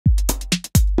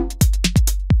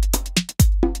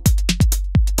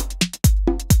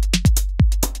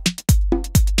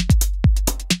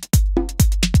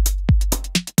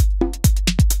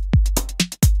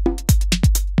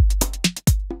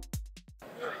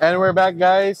And we're back,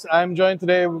 guys. I'm joined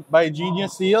today by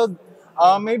Genius Field.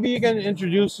 Maybe you can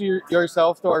introduce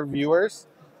yourself to our viewers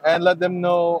and let them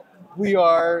know who you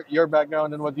are, your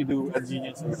background, and what you do at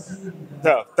Genius Field.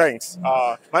 Yeah, thanks.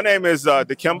 My name is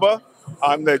Dikemba.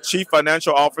 I'm the Chief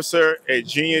Financial Officer at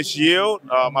Genius Yield.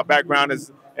 My background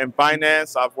is in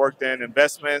finance. I've worked in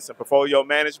investments and portfolio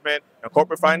management and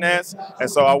corporate finance. And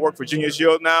so I work for Genius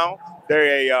Yield now.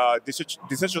 They're a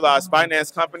decentralized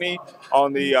finance company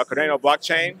on the Cardano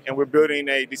blockchain, and we're building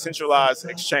a decentralized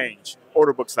exchange,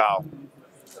 order book style.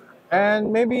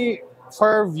 And maybe for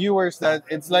our viewers that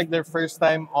it's like their first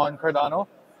time on Cardano,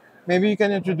 maybe you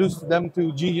can introduce them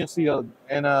to Genius Field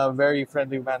in a very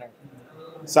friendly manner.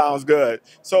 Sounds good.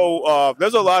 So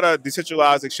there's a lot of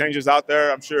decentralized exchanges out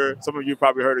there. I'm sure some of you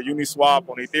probably heard of Uniswap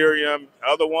on Ethereum and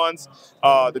other ones.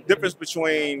 The difference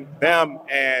between them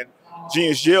and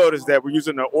Genius Yield is that we're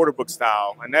using the order book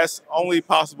style, and that's only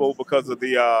possible because of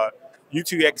the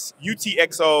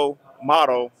UTXO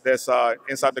model that's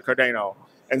inside the Cardano.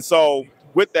 And so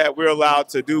with that, we're allowed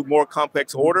to do more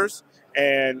complex orders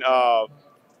and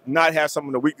not have some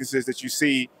of the weaknesses that you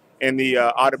see in the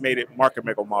automated market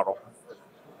maker model.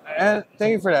 And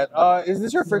thank you for that. Is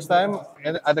this your first time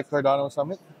at the Cardano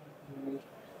Summit?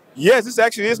 Yes, this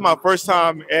actually is my first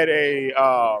time at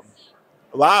a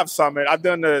live summit. I've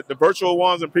done the virtual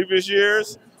ones in previous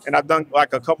years, and I've done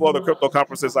like a couple other crypto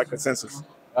conferences like Consensus.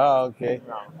 Oh, okay.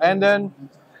 And then,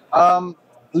 um,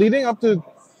 leading up to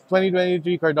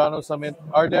 2023 Cardano Summit,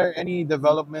 are there any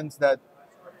developments that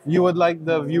you would like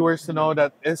the viewers to know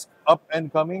that is up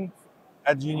and coming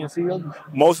at Genius Field?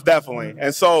 Most definitely.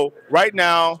 And so right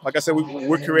now, like I said,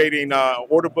 we're creating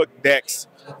order book decks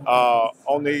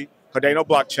on the Cardano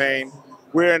blockchain.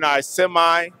 We're in our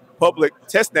semi-public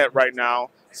testnet right now.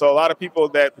 So a lot of people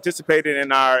that participated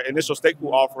in our initial stake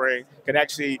pool offering can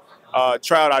actually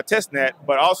try out our testnet.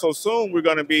 But also soon we're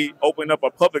going to be opening up a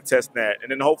public testnet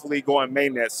and then hopefully going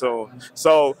mainnet soon.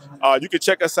 So you can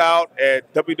check us out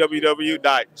at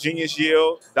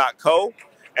www.geniusyield.co.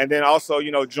 And then also,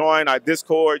 join our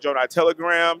Discord, join our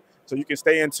Telegram, so you can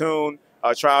stay in tune,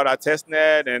 try out our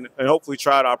testnet, and hopefully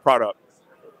try out our product.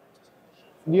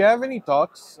 Do you have any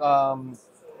talks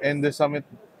in the summit?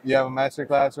 Do you have a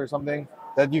masterclass or something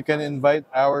that you can invite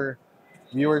our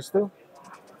viewers to?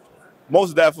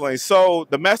 Most definitely. So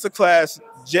the masterclass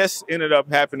just ended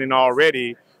up happening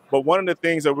already, but one of the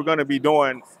things that we're going to be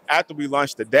doing after we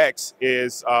launch the DEX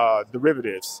is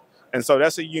derivatives. And so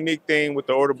that's a unique thing with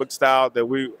the order book style that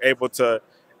we're able to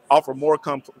offer more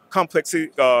complexity,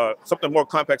 something more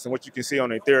complex than what you can see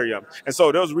on Ethereum. And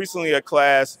so there was recently a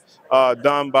class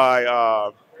done by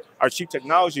our chief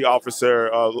technology officer,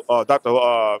 Dr.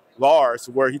 Lars,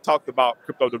 where he talked about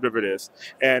crypto derivatives.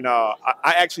 And I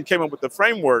actually came up with the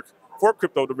framework for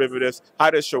crypto derivatives,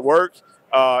 how this should work,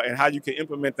 and how you can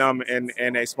implement them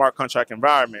in a smart contract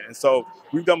environment. And so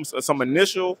we've done some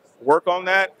initial work on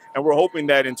that, and we're hoping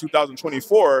that in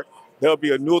 2024, there'll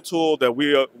be a new tool that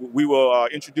we will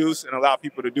introduce and allow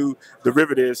people to do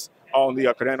derivatives on the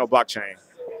Cardano blockchain.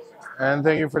 And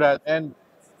thank you for that. And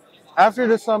after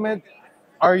the summit,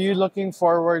 are you looking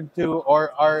forward to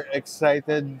or are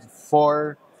excited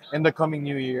for in the coming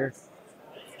new year?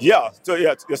 So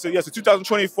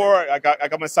 2024,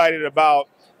 I'm excited about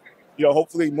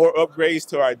hopefully more upgrades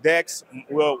to our decks.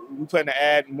 We plan to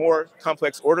add more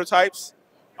complex order types.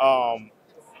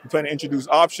 We plan to introduce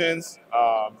options,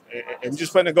 and we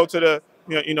just plan to go to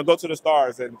the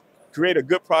stars and create a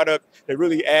good product that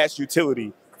really adds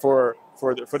utility for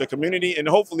the community, and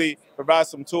hopefully provide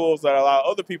some tools that allow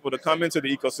other people to come into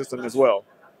the ecosystem as well.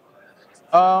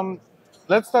 Um,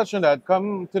 let's touch on that.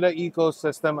 Come to the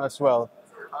ecosystem as well.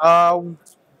 Uh,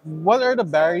 what are the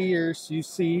barriers you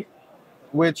see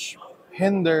which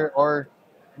hinder or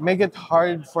make it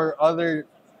hard for other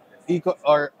eco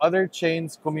or other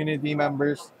chains community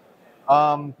members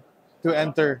um, to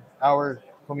enter our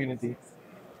community?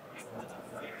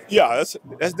 Yeah,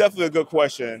 that's definitely a good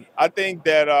question. I think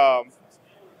that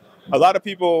a lot of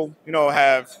people,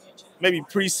 have maybe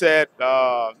preset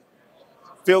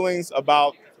feelings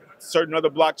about certain other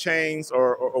blockchains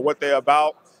or what they're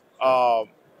about. Um,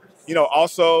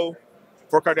 also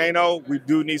for Cardano, we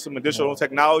do need some additional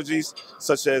technologies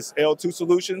such as L2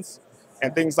 solutions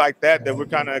and things like that that we're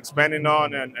kind of expanding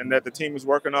on and that the team is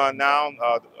working on now.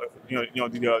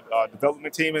 The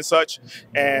development team and such,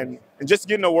 and just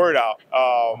getting the word out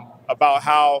about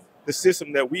how the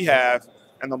system that we have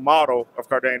and the model of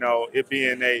Cardano, it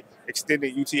being a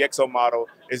extended UTXO model,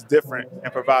 is different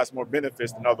and provides more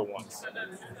benefits than other ones.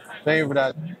 Thank you for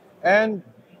that. And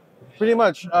pretty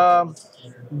much,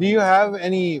 do you have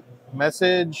any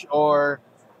message or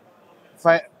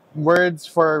words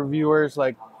for viewers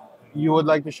like you would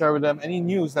like to share with them? Any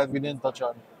news that we didn't touch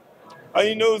on?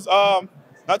 Any news?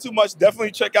 Not too much.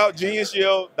 Definitely check out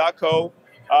geniusyield.co.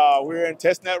 We're in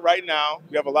testnet right now.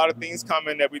 We have a lot of things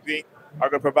coming that we think are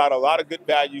going to provide a lot of good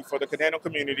value for the Cardano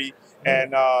community.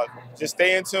 And just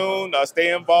stay in tune,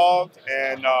 stay involved,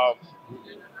 and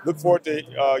look forward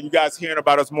to you guys hearing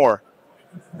about us more.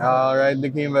 All right,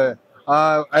 Dikemba.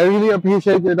 I really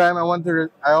appreciate your time.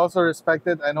 I also respect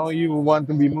it. I know you want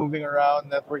to be moving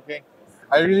around, networking.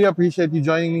 I really appreciate you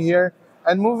joining me here.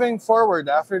 And moving forward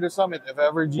after the summit, if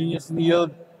ever Genius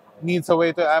Yield needs a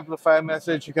way to amplify a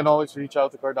message, you can always reach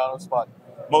out to Cardano Spot.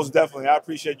 Most definitely. I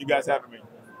appreciate you guys having me.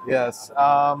 Yes.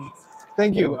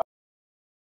 Thank you.